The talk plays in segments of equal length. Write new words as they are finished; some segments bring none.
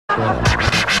Ito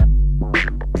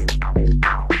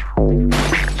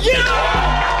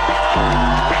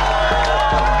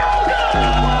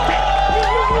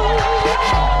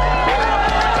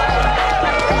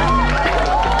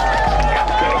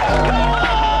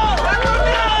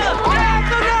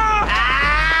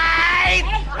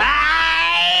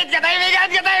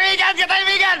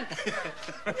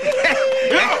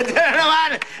na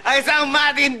naman ang isang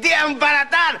matindi ang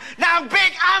balatan ng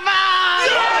Big Aman!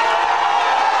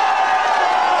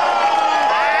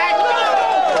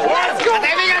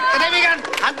 Kataibigan!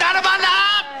 Handa na ba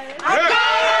lahat? Handa!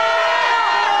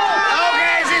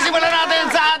 Okay, sisimulan natin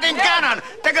sa ating kanan.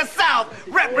 Taga South,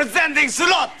 representing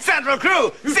Sulot Central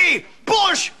Crew, si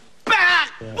Push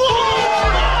Back!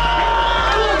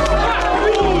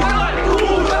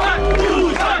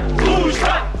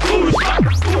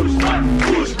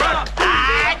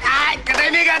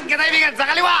 Kataibigan, sa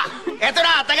kaliwa, ito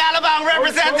na, Tagalabang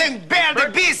representing Bear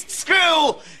the Beast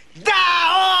Screw,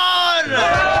 Dahon!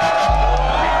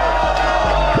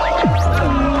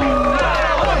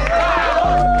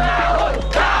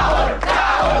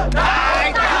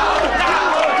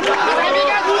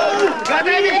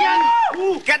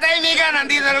 Kataibigan,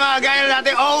 nandito na mga gaya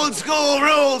natin old school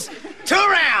rules. 2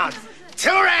 rounds!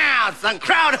 Ang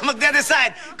crowd ang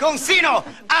magde-decide kung sino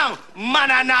ang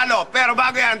mananalo. Pero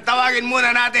bago yan, tawagin muna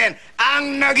natin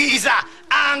ang nag-iisa,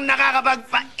 ang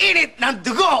nakakapagpainit ng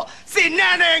dugo, si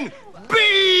Neneng B!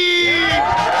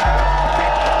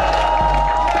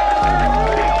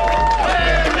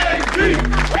 Neneng B!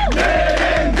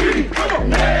 Neneng B!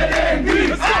 Neneng B!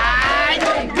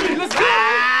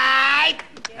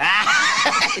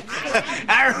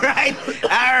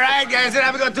 Alright, guys,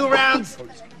 sinabi ko 2 rounds.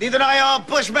 Dito na kayo,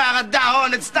 push back at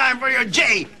Dahon. It's time for your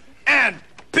J and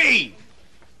P.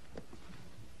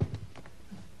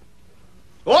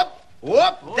 Whoop!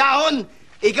 Dahon,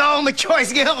 ikaw ang may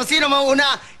choice ngayon kung sino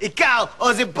mauna, ikaw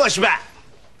o si Pushback.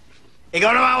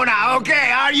 Ikaw na mauna. Okay,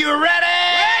 are you ready?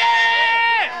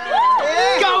 Ready!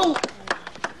 Go!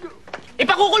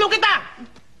 Ipakukulong kita!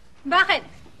 Bakit?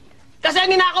 Kasi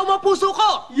ninakaw mo puso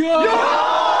ko!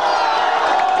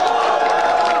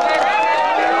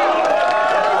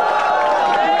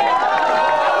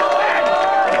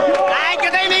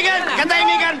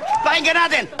 Pakinggan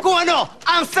natin kung ano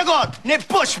ang sagot ni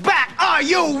Pushback. Are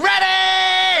you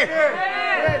ready?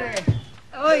 Ready!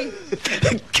 Oy!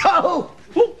 Go!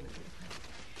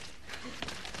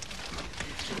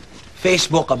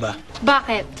 Facebook ka ba?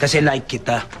 Bakit? Kasi like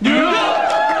kita.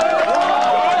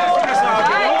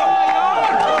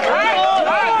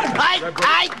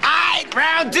 Ay!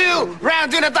 Round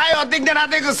 2 na tayo. Tignan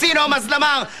natin kung sino mas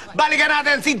lamang. Balikan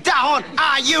natin si Dahon.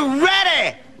 Are you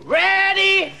ready?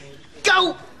 Ready?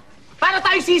 Go! Para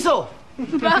tayo siso.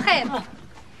 Bakit?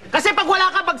 Kasi pag wala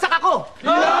ka, bagsak ako.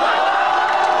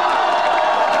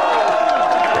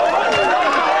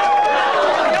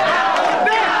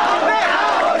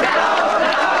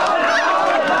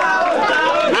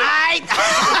 Ay!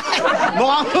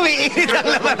 Mukhang umiinit ang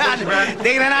labanan.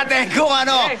 Tingnan natin kung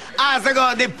ano ang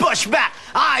sagot ni Pushback.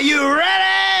 Are you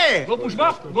ready? Go,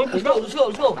 Pushback! Go, Pushback! Let's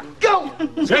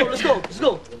go! Let's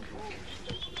go!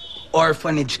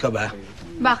 Orphanage ka ba?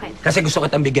 Bakit? Kasi gusto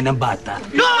kitang bigyan ng bata.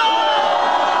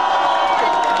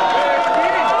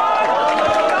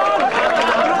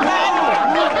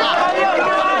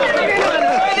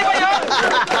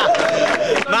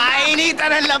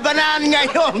 Mainitan ang labanan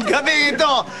ngayong gabi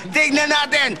ito. Tignan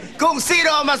natin kung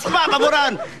sino mas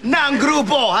papaboran ng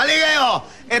grupo. Halika kayo.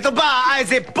 Ito ba ay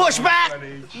si Pushback?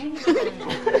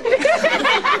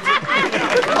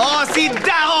 O si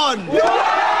Dahon?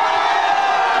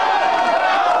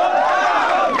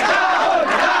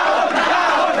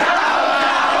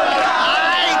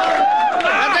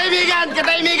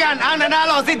 Kataibigan, ang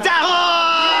nanalo si Dahon!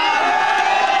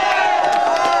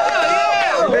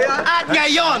 At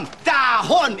ngayon,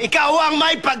 Dahon, ikaw ang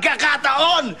may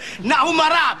pagkakataon na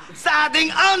humarap sa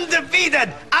ating undefeated,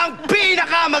 ang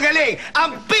pinakamagaling,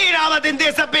 ang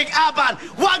pinakamatindi sa pick-upan.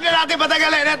 Huwag na natin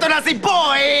patagalin. Ito na si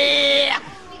Boy!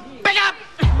 Pick up!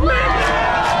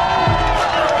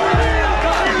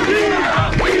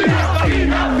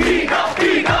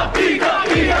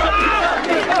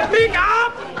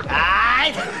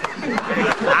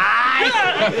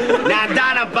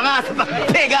 Nandaan pa nga sa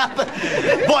pag-pick up.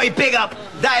 Boy, pick up.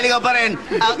 Dahil ikaw pa rin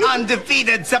ang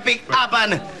undefeated sa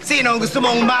pick-upan. Sino ang gusto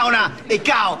mong mauna?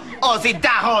 Ikaw o si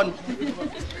Dahon?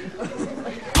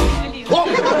 Oh!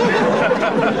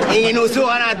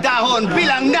 Inusuhan na Dahon.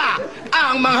 Bilang na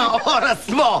ang mga oras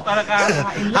mo.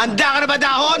 Handa ka na ba,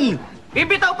 Dahon?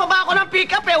 Bibitaw pa ba ako ng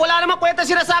pick-up eh? Wala namang kwenta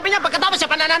sinasabi niya. Pagkatapos siya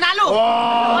pa nananalo.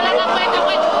 Oh! Wala nang kwenta.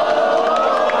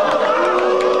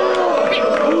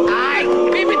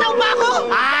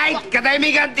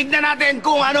 Katahimikan, tignan natin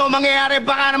kung ano mangyayari.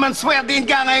 Baka naman swertihin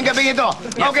ka ngayong gabi ito.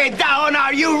 Okay, down,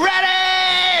 are you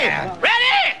ready?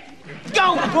 Ready?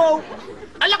 Go! Go!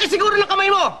 Ang laki siguro ng kamay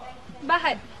mo.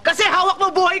 Bakit? Kasi hawak mo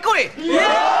buhay ko eh.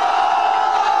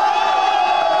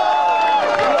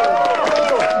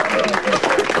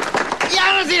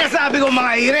 Yan ang sinasabi ko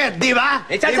mga hirit, di ba?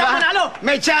 May chance ako manalo.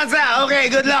 May chance.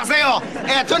 Okay, good luck sa'yo.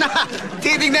 Eto na,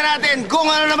 titignan natin kung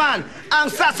ano naman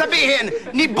ang sasabihin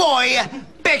ni Boy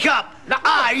Pickup.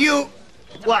 Are you...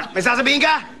 What? May sasabihin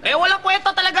ka? Eh, walang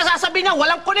kwenta talaga sasabihin niya.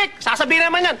 Walang connect. Sasabihin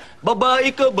naman yan,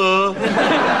 babae ka ba?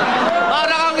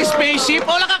 Para kang spaceship.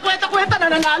 Wala ka kwenta-kwenta,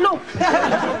 nananalo.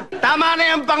 Tama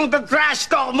na yung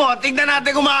pang-trash talk mo. Tignan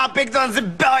natin kung makapiktuan si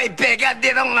Boy Pickup.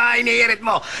 Dito nga inihirit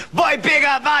mo. Boy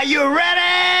Pickup, are you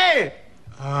ready?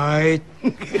 Ay,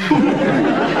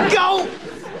 Go!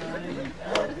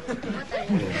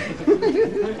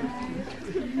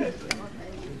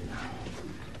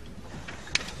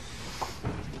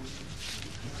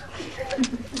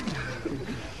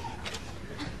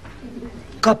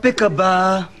 kape ka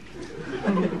ba?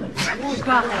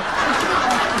 Bakit?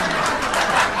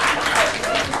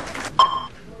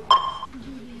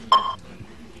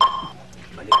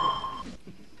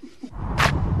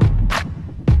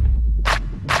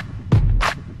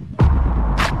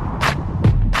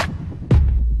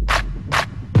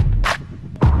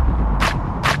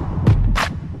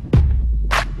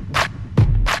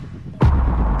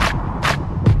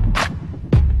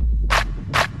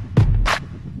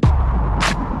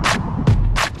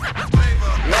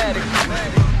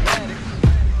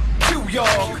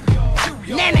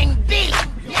 Neneng B,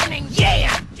 Neneng,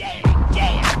 yeah,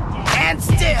 and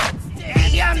still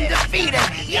the undefeated,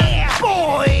 yeah,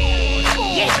 boy,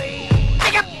 yeah.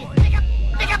 Pick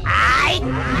up, ay,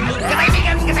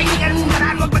 kasaibigan,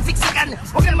 maraan huwag magsiksikan,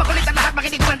 huwag ka na makulit ang lahat,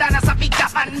 makinig kumanda na sa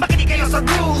pick-upan, makinig kayo sa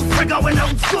groove, we're going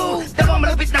old school, dalawang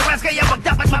malupit na ras, kaya wag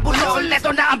dapat mabulol,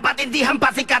 eto na ang patindihan,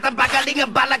 pasikat ang pagaling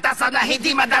ang balagtasan na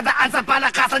hindi madadaan sa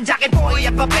palakasan, jacket boy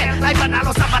at papel, ay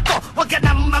panalo sa bato, huwag ka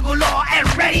na magulo, and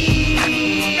ready!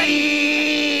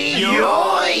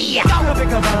 Yoy! Kape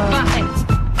ka ba? Bakit?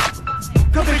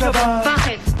 Kape ka ba?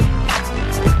 Bakit?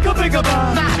 Kape ka ba?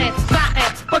 Bakit?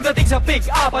 Bakit? Pagdating sa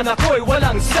pick-upan ako'y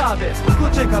walang sabi.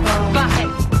 Kotse ka ba? Bakit?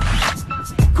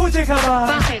 Kotse ka ba?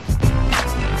 Bakit?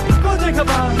 Kotse ka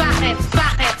ba? Bakit?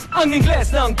 Bakit? Ang Ingles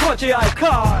ng kotse ay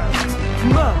car.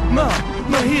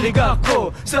 Mahilig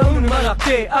ako sa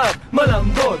malaki at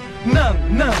malambot. Nang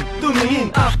tumingin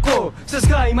ako sa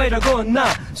sky may dragon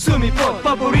na sumipot.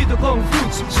 Paborito kong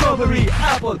fruits, strawberry,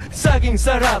 apple, saging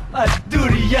sarap at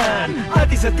durian,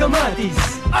 atis at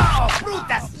kamatis. Oh,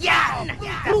 prutas yan!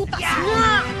 Prutas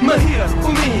nga! Mahirap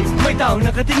umihim, may taong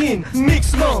nakatingin.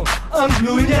 Mix mo ang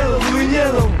blue and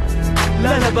yellow,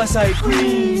 lalabas ay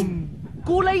green.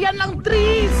 Kulay yan ng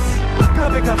trees.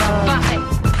 Kape ka ba? Bakit?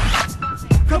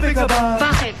 Kape ka ba?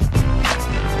 Bakit?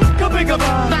 Kape ka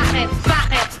ba? Bakit?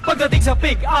 Bakit? Pagdating sa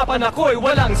pick-upan ako'y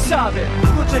walang sabi.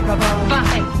 Kotse ka ba?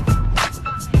 Bakit?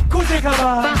 Kotse ka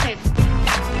ba? Bakit?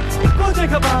 Kotse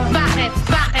ka ba? Bakit?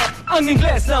 Bakit? Ang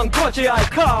Ingles ng kotse ay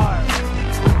car.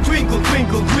 Twinkle,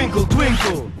 twinkle, twinkle,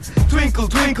 twinkle, twinkle,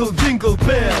 twinkle, jingle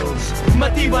bells.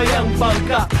 Matibay ang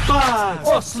bangka pa,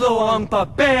 Oslo ang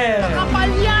papel.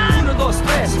 Kapal yan. 1, 2,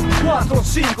 3,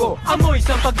 4, 5. Amoy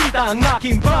sa pagkita ang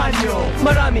aking banyo.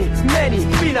 Marami, many,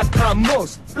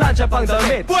 pinaka-most. Plancha pang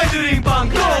damit, pwede rin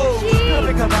pang clothes.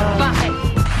 Kape ka ba? Bakit?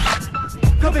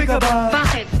 Kape ka ba?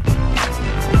 Bakit?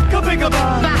 Kape ka ba?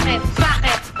 Bakit?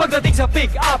 Bakit? Pagdating sa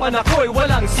pick-upan ako'y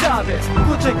walang sabi.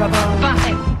 Kotse ka ba?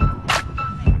 Bakit?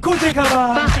 Kotse ka ba?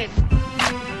 Bakit?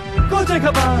 Kotse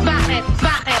ka ba? Bakit?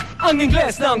 Bakit? Ang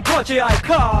Ingles ng kotse ay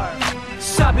car.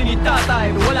 Sabi ni tatay,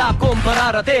 wala akong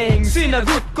pararating.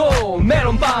 Sinagot ko,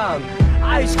 meron bang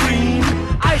ice cream,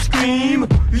 ice cream,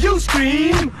 you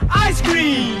scream, ice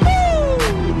cream. Woo!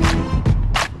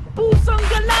 Pusang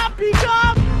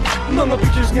galapigap. Mga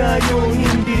pictures ngayon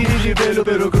hindi dinidevelo,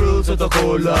 pero girls at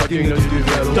ako laging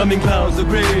nadidevelop. Daming clouds na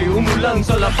gray, umulang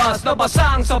sa lapas,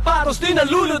 nabasang sapatos, di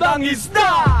nalulod ang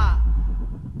isda.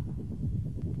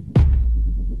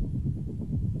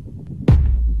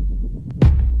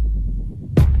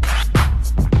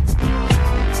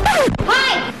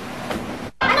 Hoy!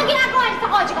 Anong ginagawa niyo sa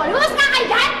kotse ko? Lumas ka kayo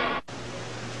dyan?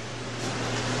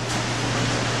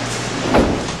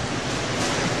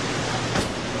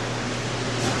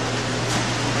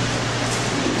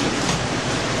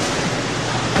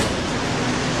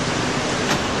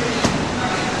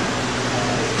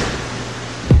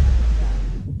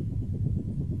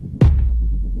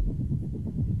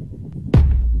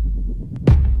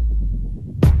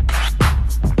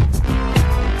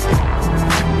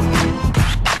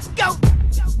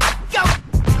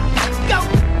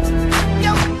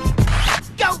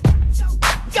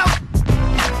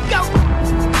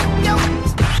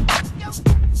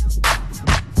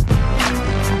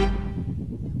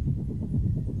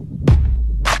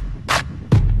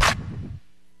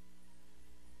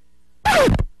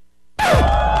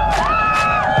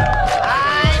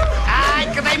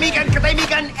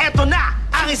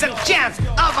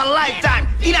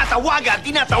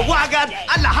 tinatawagan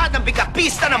ang lahat ng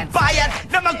pikapista ng bayan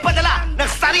na magpadala ng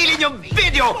sarili niyong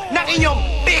video ng inyong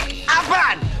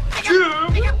pick-upan.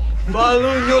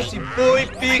 Follow nyo si Boy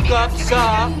Pickup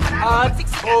sa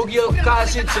 @Ogyel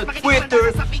Casid sa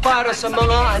Twitter para sa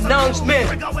mga announcement.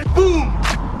 Boom!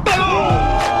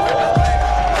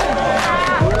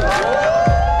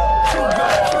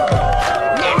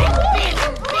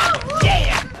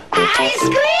 Ice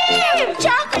cream!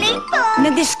 Chocolate po!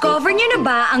 Na-discover niyo na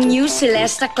ba ang new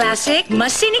Celesta Classic?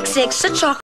 Mas siniksik sa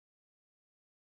chocolate.